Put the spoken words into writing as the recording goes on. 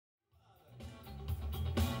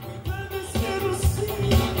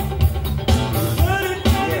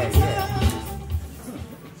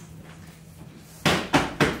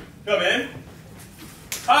Come in.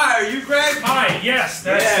 Hi, are you Greg? Hi, yes.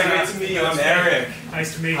 That's, great to meet you. I'm Eric.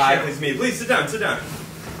 Nice to meet you. Hi, please meet you. Please sit down, sit down.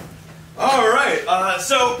 All right,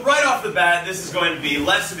 so right off the bat, this is going to be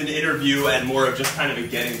less of an interview and more of just kind of a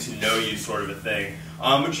getting to know you sort of a thing.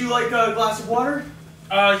 Would you like a glass of water?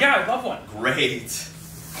 Yeah, I'd love one. Great.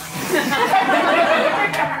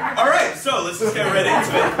 All right, so let's just get right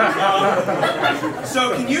into it.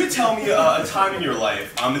 So can you tell me a time in your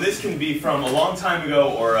life, and this can be from a long time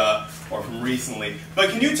ago or from recently, but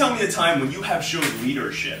can you tell me a time when you have shown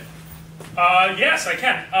leadership? Yes, I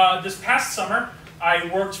can. This past summer, I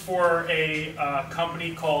worked for a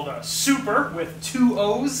company called Super with 2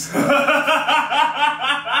 O's. Oh,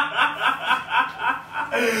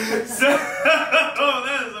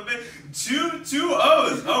 that is a big... Two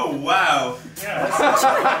O's. Oh, wow.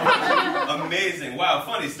 Yeah. Amazing. Wow,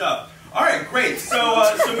 funny stuff. All right, great. So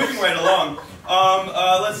moving right along.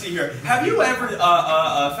 Let's see here. Have you ever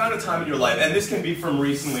found a time in your life, and this can be from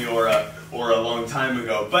recently or a long time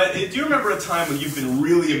ago, but do you remember a time when you've been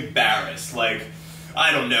really embarrassed, like,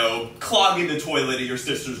 I don't know, clogging the toilet at your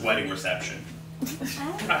sister's wedding reception?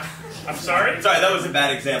 I'm sorry? Sorry, that was a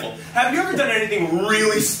bad example. Have you ever done anything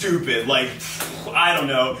really stupid, like, I don't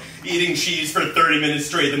know, eating cheese for 30 minutes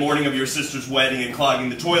straight the morning of your sister's wedding and clogging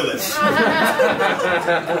the toilet?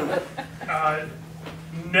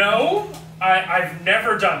 No, I've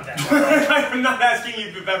never done that. I'm not asking you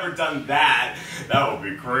if you've ever done that. That would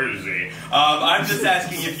be crazy. I'm just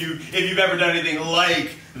asking if you've ever done anything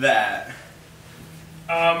like that.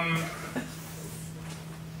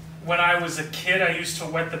 When I was a kid, I used to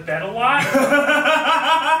wet the bed a lot.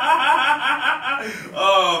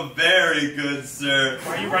 Oh, very good, sir.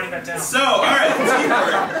 Why are you writing that down? So, all right,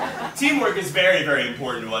 teamwork. Teamwork is very, very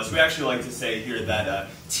important to us. We actually like to say here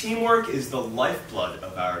that teamwork is the lifeblood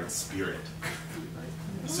of our spirit.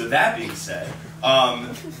 So that being said,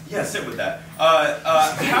 yeah, sit with that.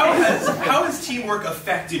 How has teamwork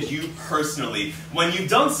affected you personally when you've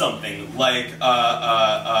done something like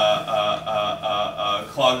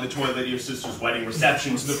clog the toilet at your sister's wedding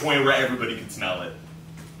reception to the point where everybody could smell it?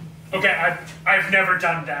 Okay, I've never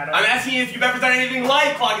done that. I'm asking you if you've ever done anything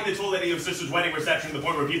like clogging the toilet at your sister's wedding reception to the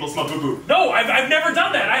point where people smell poo-poo. No, I've never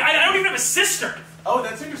done that. I don't even have a sister. Oh,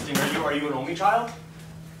 that's interesting. Are you an only child?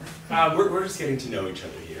 We're just getting to know each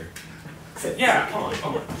other here. Yeah. Come on.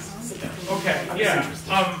 Sit down. Okay. Yeah.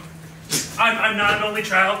 I'm not an only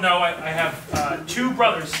child. No, I have 2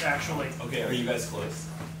 brothers actually. Okay. Are you guys close?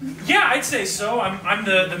 Yeah, I'd say so. I'm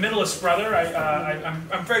the middleest brother.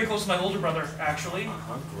 I'm very close to my older brother actually.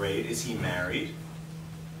 Great. Is he married?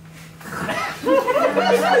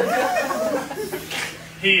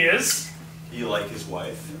 He is. Do you like his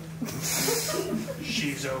wife?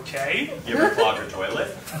 She's okay. You ever clog her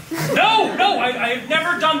toilet? No, I've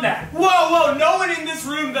never done that. Whoa, no one in this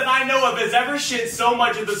room that I know of has ever shit so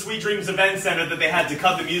much at the Sweet Dreams Event Center that they had to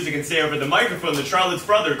cut the music and say over the microphone that Charlotte's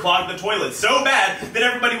brother clogged the toilet so bad that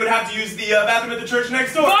everybody would have to use the bathroom at the church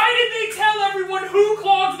next door. Why did they tell everyone who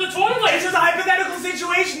clogged the toilet? It's just a hypothetical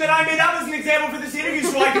situation that I made up as an example for this interview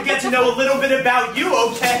so I could get to know a little bit about you,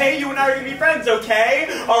 okay? You and I are going to be friends, okay?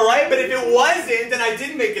 Alright, but if it wasn't, and I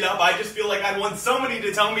didn't make it up, I just feel like I'd want somebody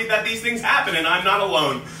to tell me that these things happen and I'm not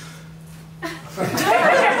alone.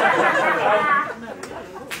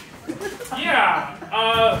 Yeah,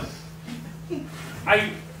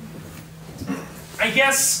 I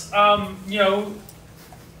guess, you know,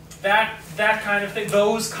 that kind of thing,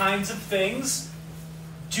 those kinds of things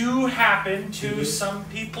do happen to some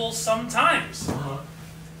people sometimes.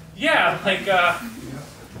 Yeah, like,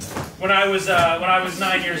 when I was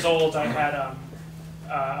 9 years old, I had,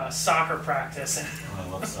 soccer practice, and I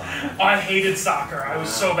love soccer. I hated soccer. I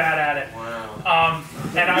was so bad at it. Wow.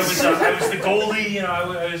 And I was the goalie. You know,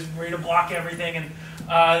 I was ready to block everything. And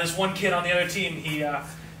this one kid on the other team, he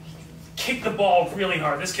kicked the ball really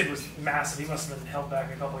hard. This kid was massive. He must have been held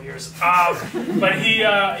back a couple of years. But he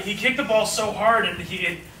kicked the ball so hard, and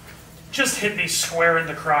it just hit me square in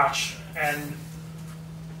the crotch, and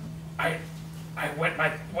I wet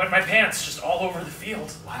my pants just all over the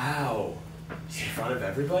field. Wow. In front of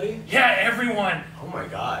everybody? Yeah, everyone. Oh my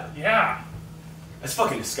god. Yeah. That's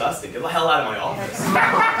fucking disgusting. Get the hell out of my office.